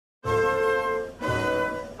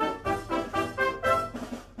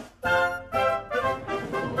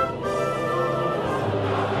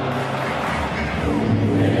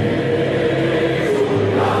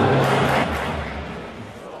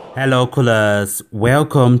Hello coolers,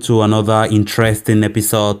 welcome to another interesting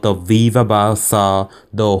episode of Viva Barca,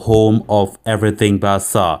 the home of everything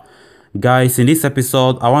Barca. Guys, in this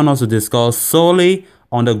episode, I want us to discuss solely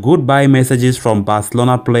on the goodbye messages from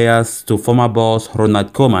Barcelona players to former boss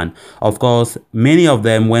Ronald Koeman. Of course, many of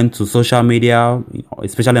them went to social media,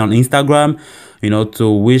 especially on Instagram,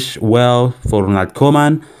 to wish well for Ronald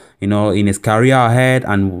Koeman, in his career ahead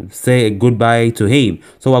and say a goodbye to him.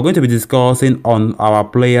 So we're going to be discussing on our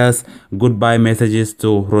players' goodbye messages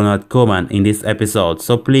to Ronald Koeman in this episode.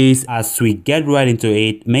 So please, as we get right into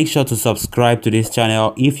it, make sure to subscribe to this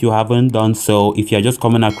channel if you haven't done so. If you're just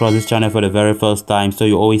coming across this channel for the very first time, so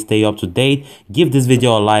you always stay up to date, give this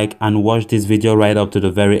video a like and watch this video right up to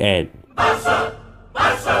the very end.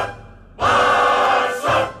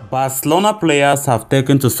 Barcelona players have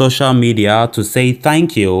taken to social media to say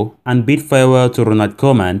thank you and bid farewell to Ronald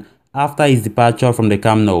Koeman after his departure from the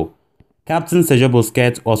Camp Nou. Captain Sergio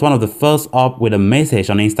Busquets was one of the first up with a message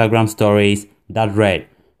on Instagram stories that read,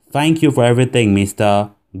 "Thank you for everything, mister.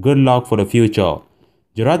 Good luck for the future."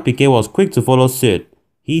 Gerard Piqué was quick to follow suit.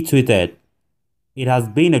 He tweeted, "It has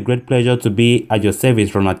been a great pleasure to be at your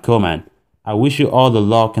service, Ronald Koeman. I wish you all the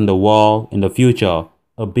luck in the world in the future.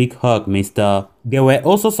 A big hug, mister." There were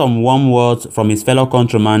also some warm words from his fellow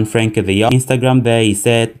countryman Frankie the Young. On Instagram there he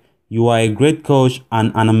said, "You are a great coach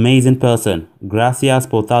and an amazing person. Gracias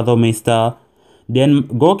por todo, mister." Then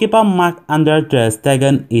goalkeeper Marc-Andre ter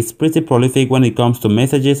Stegen is pretty prolific when it comes to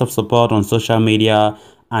messages of support on social media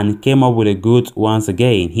and came up with a good once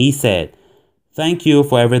again. He said, "Thank you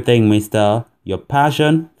for everything, mister. Your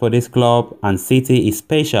passion for this club and city is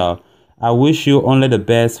special. I wish you only the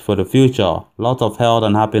best for the future. Lot of health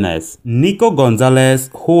and happiness." Nico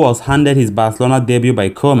Gonzalez, who was handed his Barcelona debut by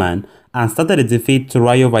Koeman and started a defeat to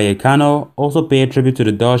Rayo Vallecano, also paid tribute to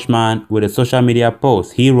the Dutchman with a social media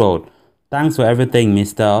post. He wrote, "Thanks for everything,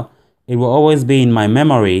 mister. It will always be in my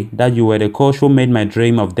memory that you were the coach who made my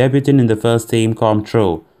dream of debuting in the first team come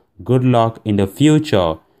true. Good luck in the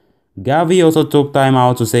future." Gavi also took time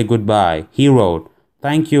out to say goodbye. He wrote,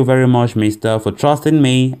 "Thank you very much, mister, for trusting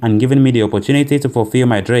me and giving me the opportunity to fulfill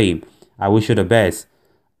my dream. I wish you the best."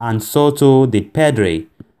 And so too did Pedri.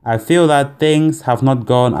 "I feel that things have not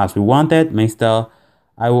gone as we wanted, mister.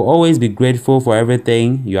 I will always be grateful for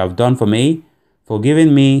everything you have done for me, for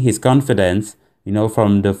giving me his confidence,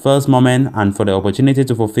 from the first moment and for the opportunity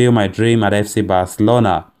to fulfill my dream at FC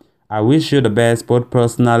Barcelona. I wish you the best both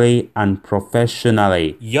personally and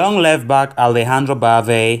professionally." Young left-back Alejandro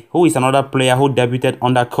Balde, who is another player who debuted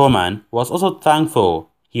under Koeman, was also thankful.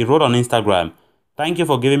 He wrote on Instagram, "Thank you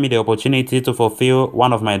for giving me the opportunity to fulfill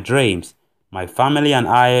one of my dreams. My family and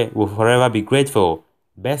I will forever be grateful.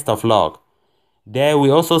 Best of luck." There we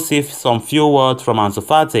also see some few words from Ansu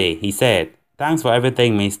Fati. He said, "Thanks for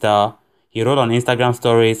everything, mister." He wrote on Instagram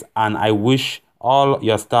stories, "And I wish all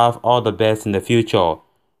your staff all the best in the future."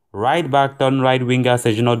 Right back turned right winger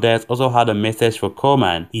Sergio Dest also had a message for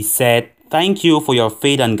Koeman. He said, "Thank you for your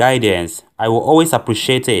faith and guidance. I will always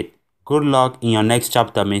appreciate it. Good luck in your next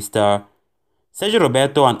chapter, mister." Sergio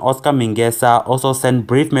Roberto and Oscar Mingueza also sent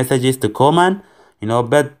brief messages to Koeman,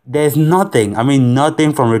 but there's nothing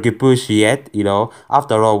from Ricky Puig yet,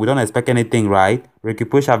 After all, we don't expect anything, right? Ricky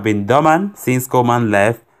Puig have been dormant since Koeman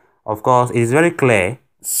left. Of course, it is very clear.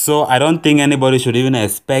 So I don't think anybody should even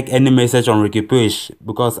expect any message on Ricky Puig,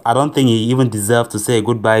 because I don't think he even deserves to say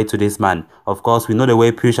goodbye to this man. Of course, we know the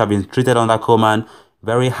way Puig have been treated under Koeman,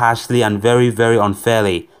 very harshly and very, very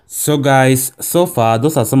unfairly. So guys, so far,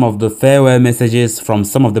 those are some of the farewell messages from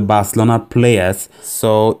some of the Barcelona players.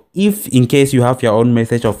 So if in case you have your own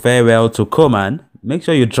message of farewell to Koeman, make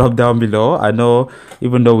sure you drop down below. I know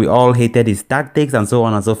even though we all hated his tactics and so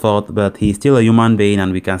on and so forth, but he's still a human being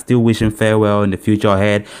and we can still wish him farewell in the future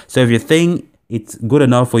ahead. So if you think it's good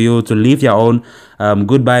enough for you to leave your own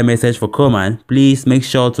goodbye message for Koeman, please make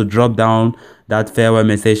sure to drop down that farewell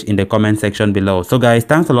message in the comment section below. So guys,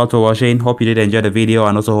 thanks a lot for watching. Hope you did enjoy the video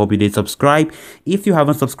and also hope you did subscribe. If you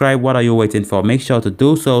haven't subscribed, what are you waiting for? Make sure to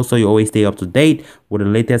do so you always stay up to date with the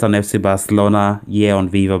latest on FC Barcelona here on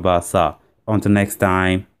Viva Barca. Until next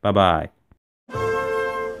time, bye-bye.